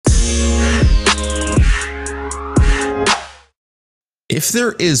If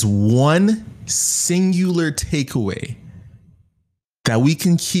there is one singular takeaway that we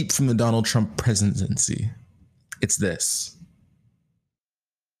can keep from the Donald Trump presidency, it's this.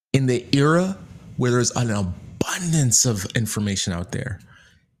 In the era where there's an abundance of information out there,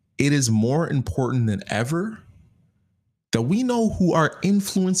 it is more important than ever that we know who our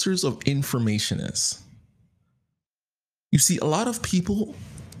influencers of information is. You see, a lot of people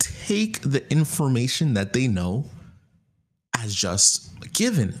take the information that they know as just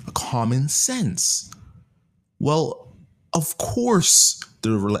given, a common sense. Well, of course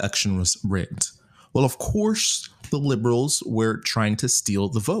the election was rigged. Well, of course the liberals were trying to steal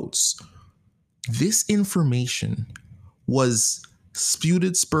the votes. This information was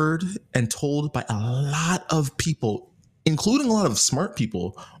spurred, and told by a lot of people, including a lot of smart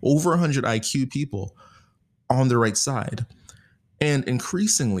people, over 100 IQ people on the right side. And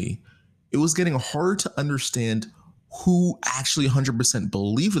increasingly, it was getting hard to understand who actually 100%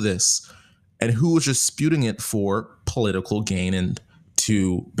 believed this and who was just spewing it for political gain and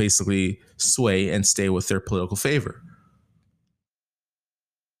to basically sway and stay with their political favor.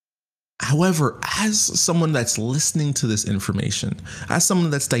 However, as someone that's listening to this information, as someone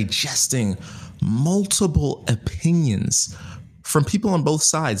that's digesting multiple opinions from people on both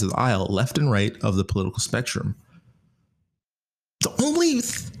sides of the aisle, left and right of the political spectrum, the only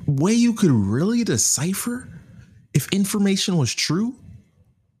way you could really decipher if information was true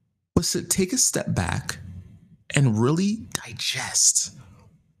was to take a step back and really digest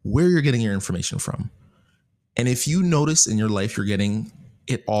where you're getting your information from. And if you notice in your life you're getting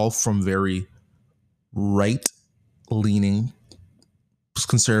it all from very right-leaning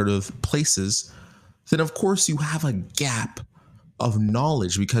conservative places, then of course you have a gap of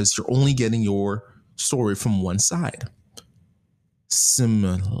knowledge because you're only getting your story from one side.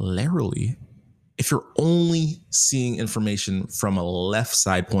 Similarly, if you're only seeing information from a left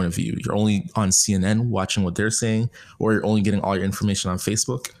side point of view, you're only on CNN watching what they're saying, or you're only getting all your information on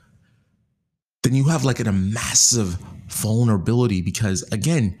Facebook, then you have like a massive vulnerability because,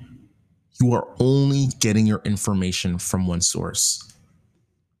 again, you are only getting your information from one source.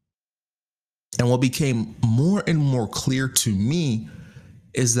 And what became more and more clear to me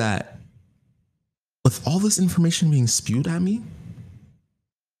is that with all this information being spewed at me,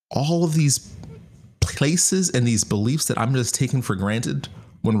 all of these places and these beliefs that I'm just taking for granted,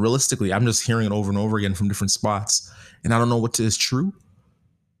 when realistically I'm just hearing it over and over again from different spots, and I don't know what is true.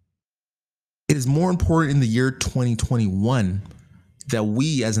 It is more important in the year 2021 that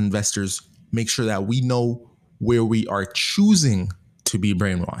we as investors make sure that we know where we are choosing to be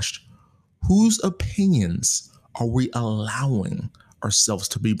brainwashed. Whose opinions are we allowing ourselves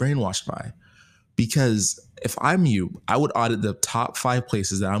to be brainwashed by? Because if I'm you, I would audit the top 5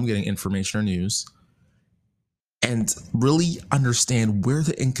 places that I'm getting information or news and really understand where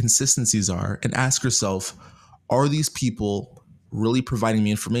the inconsistencies are and ask yourself, are these people really providing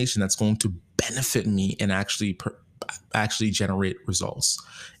me information that's going to benefit me and actually generate results?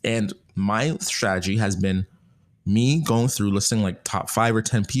 And my strategy has been me going through listing like top 5 or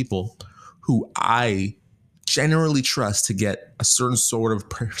 10 people who I generally trust to get a certain sort of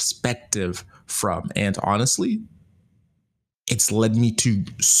perspective from. And honestly, it's led me to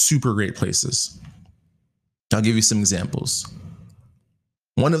super great places. I'll give you some examples.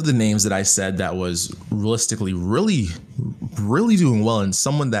 One of the names that I said that was realistically really doing well and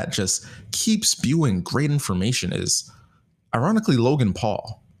someone that just keeps spewing great information is, ironically, Logan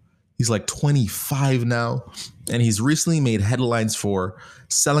Paul. He's like 25 now, and he's recently made headlines for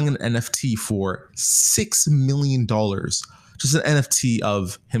selling an NFT for $6 million. Just an NFT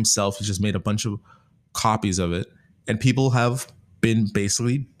of himself. He just made a bunch of copies of it, and people have been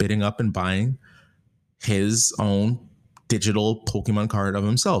basically bidding up and buying his own digital Pokemon card of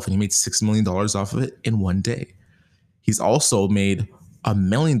himself, and he made $6 million off of it in one day. He's also made $1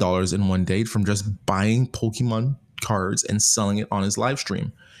 million in one day from just buying Pokemon cards and selling it on his live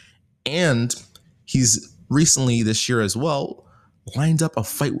stream. And he's recently this year as well lined up a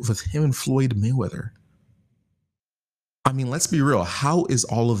fight with him and Floyd Mayweather. I mean, let's be real. How is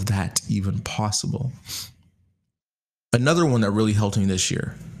all of that even possible? Another one that really helped me this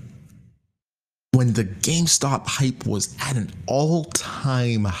year, when the GameStop hype was at an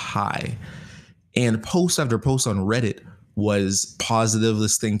all-time high and post after post on Reddit was positive,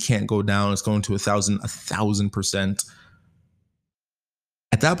 this thing can't go down, it's going to 1,000%.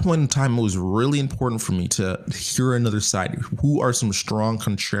 At that point in time, it was really important for me to hear another side. Who are some strong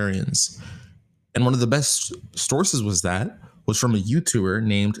contrarians? And one of the best sources was from a YouTuber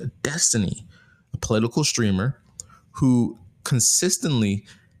named Destiny, a political streamer who consistently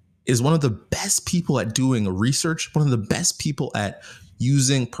is one of the best people at doing research, one of the best people at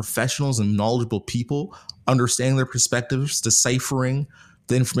using professionals and knowledgeable people, understanding their perspectives, deciphering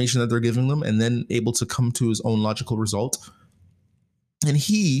the information that they're giving them, and then able to come to his own logical result. And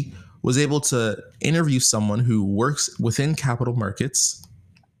he was able to interview someone who works within capital markets.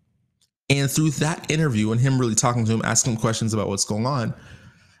 And through that interview and him really talking to him, asking him questions about what's going on,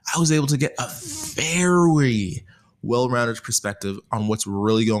 I was able to get a very well-rounded perspective on what's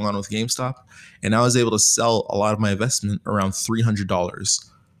really going on with GameStop. And I was able to sell a lot of my investment around $300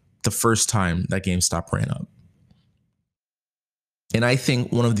 the first time that GameStop ran up. And I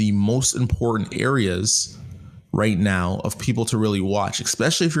think one of the most important areas right now of people to really watch,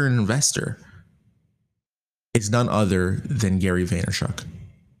 especially if you're an investor, is none other than Gary Vaynerchuk.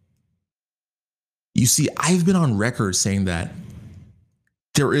 You see, I've been on record saying that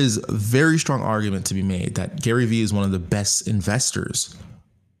there is a very strong argument to be made that Gary Vee is one of the best investors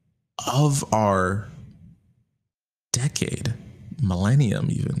of our decade, millennium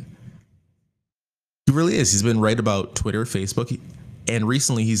even. He really is. He's been right about Twitter, Facebook, and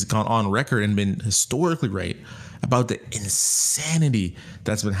recently he's gone on record and been historically right about the insanity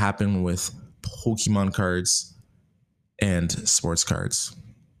that's been happening with Pokemon cards and sports cards.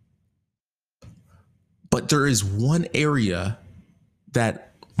 But there is one area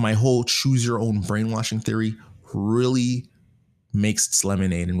that my whole choose your own brainwashing theory really makes its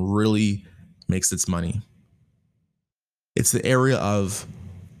lemonade and really makes its money. It's the area of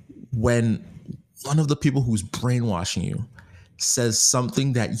when one of the people who's brainwashing you says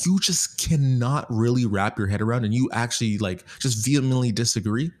something that you just cannot really wrap your head around and you actually like just vehemently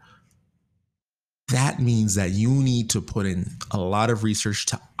disagree. That means that you need to put in a lot of research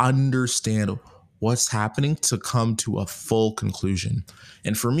to understand what's happening to come to a full conclusion.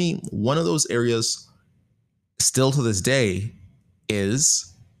 And for me, one of those areas still to this day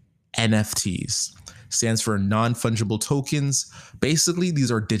is NFTs. Stands for non-fungible tokens. Basically,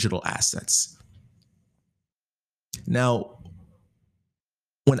 these are digital assets. Now,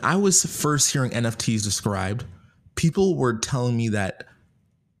 when I was first hearing NFTs described, people were telling me that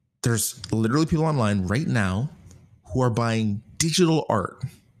there's literally people online right now who are buying digital art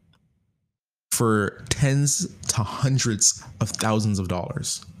for tens to hundreds of thousands of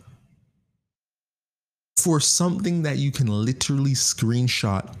dollars for something that you can literally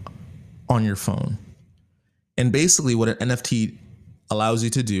screenshot on your phone. And basically what an NFT allows you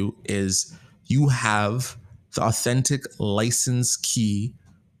to do is you have the authentic license key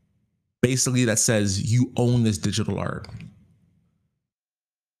basically that says you own this digital art.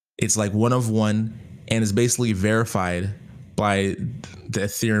 It's like one of one and is basically verified by the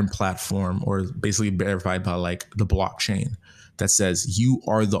Ethereum platform, or basically verified by like the blockchain that says you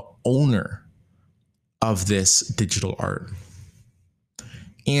are the owner of this digital art.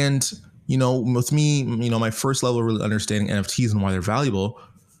 And, you know, with me, you know, my first level of really understanding NFTs and why they're valuable,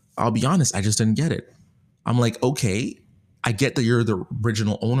 I'll be honest, I just didn't get it. I'm like, okay, I get that you're the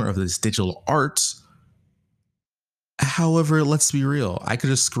original owner of this digital art. However, let's be real. I could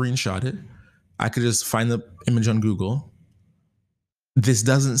just screenshot it. I could just find the image on Google. This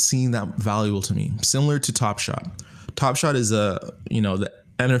doesn't seem that valuable to me. Similar to Top Shot. Top Shot is the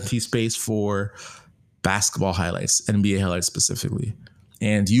NFT space for basketball highlights, NBA highlights specifically.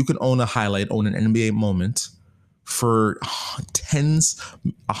 And you can own an NBA moment for tens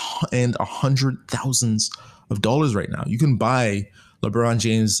and $100,000s of dollars right now. You can buy LeBron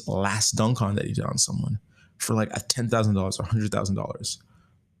James' last dunk on that he did on someone for like $10,000 or $100,000.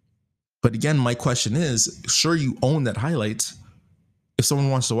 But again, my question is, sure, you own that highlight. If someone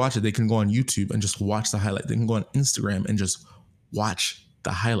wants to watch it, they can go on YouTube and just watch the highlight. They can go on Instagram and just watch the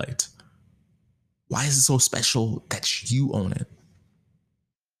highlight. Why is it so special that you own it?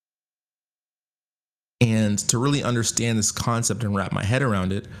 And to really understand this concept and wrap my head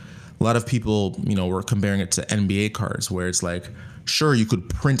around it, a lot of people, were comparing it to NBA cards, where it's like, sure, you could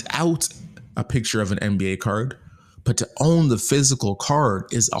print out a picture of an NBA card, but to own the physical card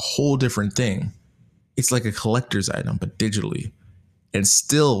is a whole different thing. It's like a collector's item, but digitally. And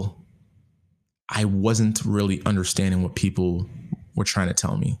still, I wasn't really understanding what people were trying to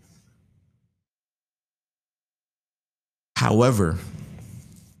tell me. However,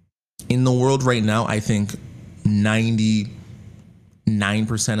 in the world right now, I think 99%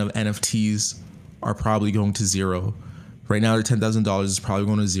 of NFTs are probably going to zero. Right now, their $10,000 is probably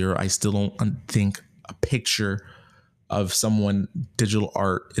going to zero. I still don't think a picture of someone digital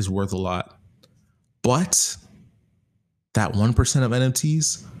art is worth a lot. But that 1% of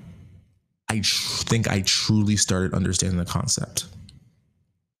NFTs, I think I truly started understanding the concept.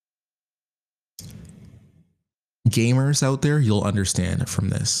 Gamers out there, you'll understand from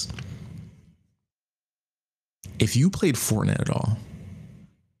this. If you played Fortnite at all,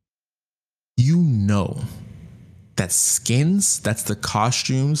 you know that skins, that's the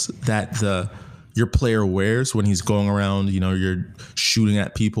costumes that your player wears when he's going around, you're shooting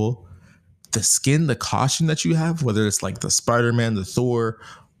at people. The skin, the costume that you have, whether it's like the Spider-Man, the Thor,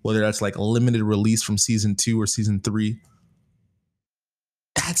 whether that's like a limited release from season 2 or season 3,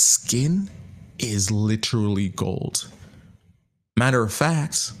 that skin is literally gold. Matter of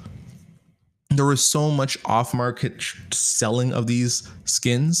fact, there was so much off-market selling of these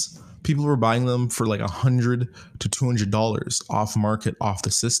skins. People were buying them for like $100 to $200 off market, off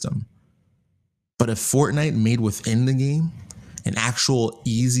the system. But if Fortnite made within the game an actual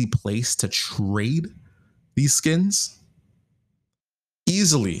easy place to trade these skins,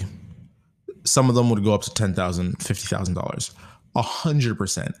 easily, some of them would go up to $10,000, $50,000.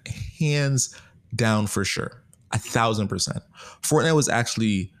 100%, hands down for sure, 1,000%. Fortnite was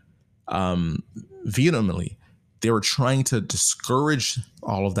actually vehemently, they were trying to discourage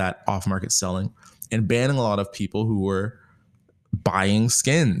all of that off-market selling and banning a lot of people who were buying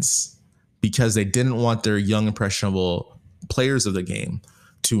skins because they didn't want their young, impressionable players of the game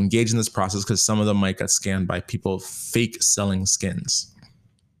to engage in this process, because some of them might get scammed by people fake selling skins.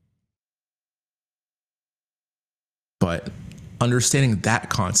 But understanding that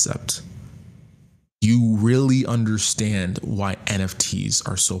concept, you really understand why NFTs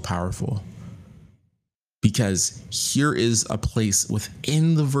are so powerful. Because here is a place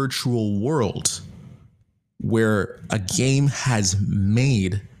within the virtual world where a game has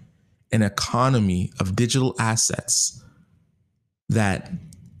made an economy of digital assets that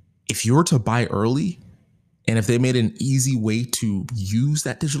if you were to buy early, and if they made an easy way to use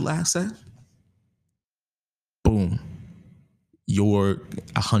that digital asset, boom, you're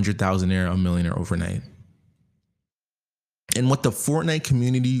 100,000-aire, a millionaire overnight. And what the Fortnite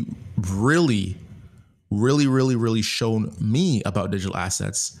community really shown me about digital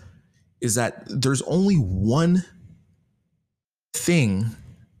assets is that there's only one thing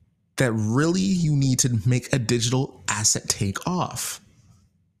that really you need to make a digital asset take off.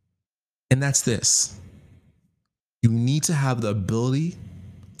 And that's this. You need to have the ability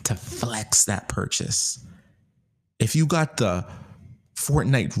to flex that purchase. If you got the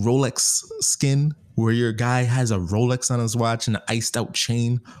Fortnite Rolex skin where your guy has a Rolex on his watch and an iced out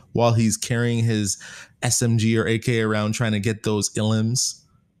chain while he's carrying his SMG or AK around trying to get those illims,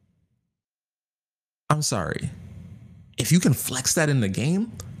 I'm sorry. If you can flex that in the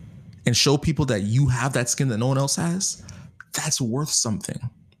game and show people that you have that skin that no one else has, that's worth something.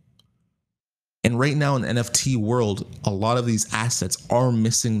 And right now in the NFT world, a lot of these assets are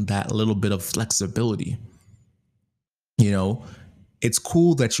missing that little bit of flexibility. It's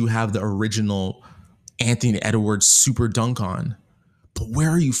cool that you have the original Anthony Edwards super dunk on, but where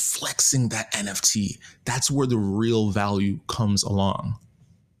are you flexing that NFT? That's where the real value comes along.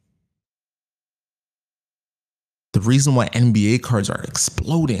 The reason why NBA cards are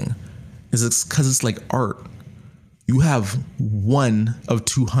exploding is it's because it's like art. You have 1 of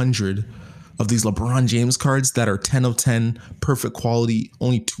 200 of these LeBron James cards that are 10 of 10, perfect quality,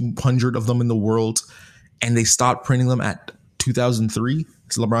 only 200 of them in the world, and they stopped printing them at 2003.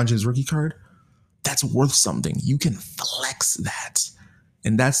 It's LeBron James rookie card. That's worth something. You can flex that.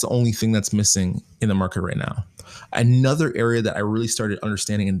 And that's the only thing that's missing in the market right now. Another area that I really started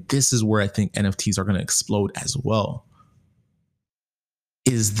understanding, and this is where I think NFTs are going to explode as well,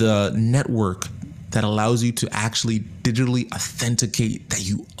 is the network that allows you to actually digitally authenticate that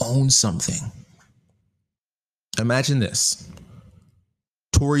you own something. Imagine this.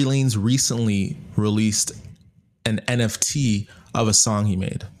 Tory Lanez recently released an NFT of a song he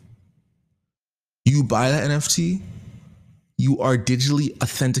made. You buy that NFT, you are digitally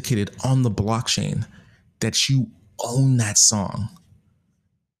authenticated on the blockchain that you own that song.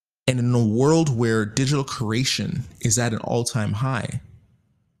 And in a world where digital creation is at an all-time high,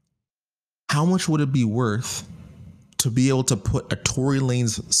 how much would it be worth to be able to put a Tory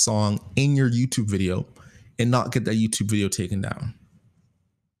Lanez song in your YouTube video and not get that YouTube video taken down?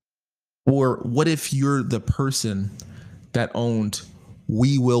 Or what if you're the person that owned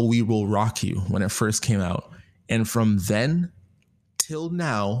We Will Rock You when it first came out, and from then till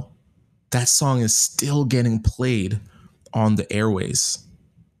now, that song is still getting played on the airways?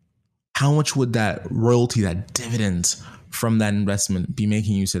 How much would that royalty, that dividend from that investment be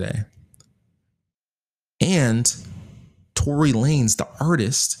making you today? And Tory Lanez, the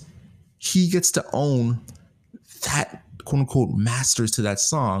artist, he gets to own that quote unquote masters to that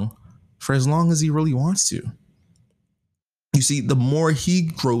song for as long as he really wants to. You see, the more he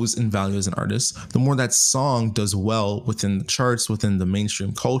grows in value as an artist, the more that song does well within the charts, within the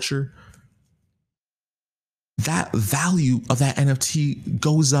mainstream culture. that value of that NFT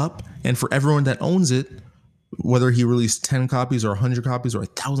goes up. And for everyone that owns it, whether he released 10 copies or 100 copies or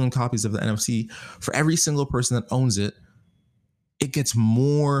 1,000 copies of the NFT, for every single person that owns it, it gets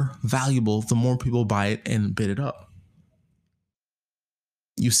more valuable the more people buy it and bid it up.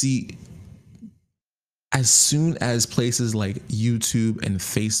 You see, as soon as places like YouTube and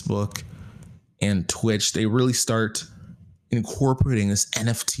Facebook and Twitch, they really start incorporating this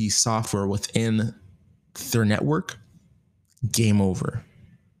NFT software within their network, game over.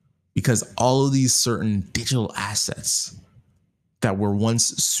 Because all of these certain digital assets that were once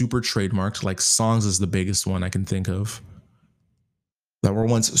super trademarked, like songs is the biggest one I can think of, that were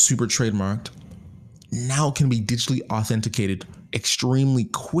once super trademarked, now can be digitally authenticated extremely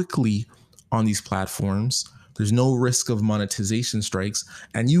quickly on these platforms. There's no risk of monetization strikes.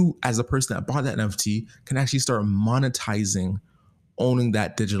 And you, as a person that bought that NFT, can actually start monetizing owning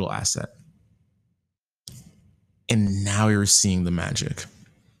that digital asset. And now you're seeing the magic.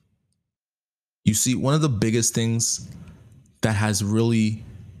 You see, one of the biggest things that has really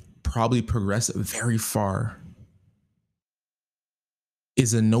probably progressed very far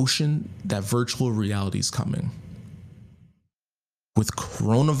is a notion that virtual reality is coming. With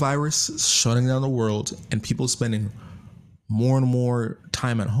coronavirus shutting down the world and people spending more and more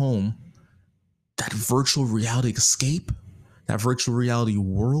time at home, that virtual reality escape, that virtual reality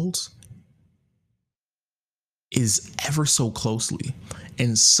world is ever so closely.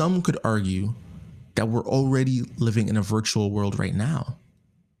 And some could argue that we're already living in a virtual world right now.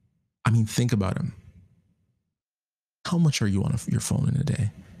 I mean, think about it. How much are you on your phone in a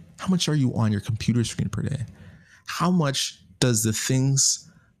day? How much are you on your computer screen per day? How much does the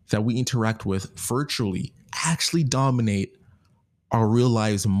things that we interact with virtually actually dominate our real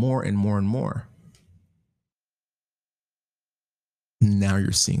lives more and more and more? Now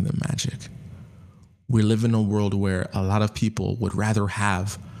you're seeing the magic. We live in a world where a lot of people would rather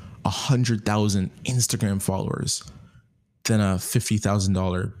have 100,000 Instagram followers than a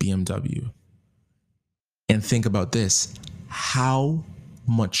 $50,000 BMW. And think about this. How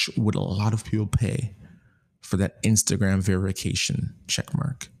much would a lot of people pay for that Instagram verification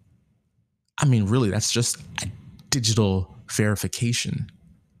checkmark? I mean, really, that's just a digital verification.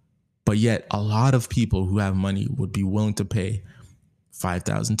 But yet a lot of people who have money would be willing to pay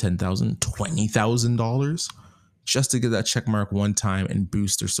 $5,000, $10,000, $20,000 just to get that checkmark one time and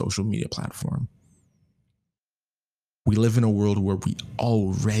boost their social media platform. We live in a world where we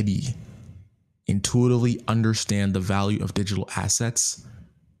already intuitively understand the value of digital assets.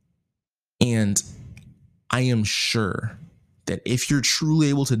 And I am sure that if you're truly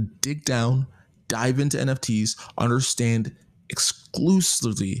able to dig down, dive into NFTs, understand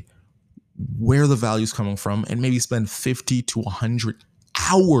exclusively where the value is coming from, and maybe spend 50 to 100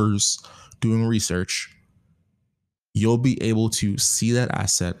 hours doing research, you'll be able to see that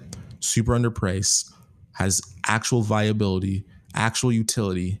asset super underpriced, has actual viability, actual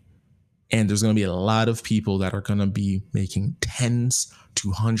utility, and there's going to be a lot of people that are going to be making tens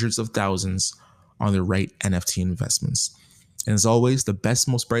to hundreds of thousands on the right NFT investments. And as always, the best,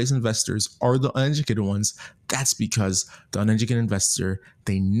 most brightest investors are the uneducated ones. That's because the uneducated investor,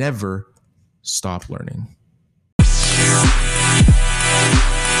 they never stop learning.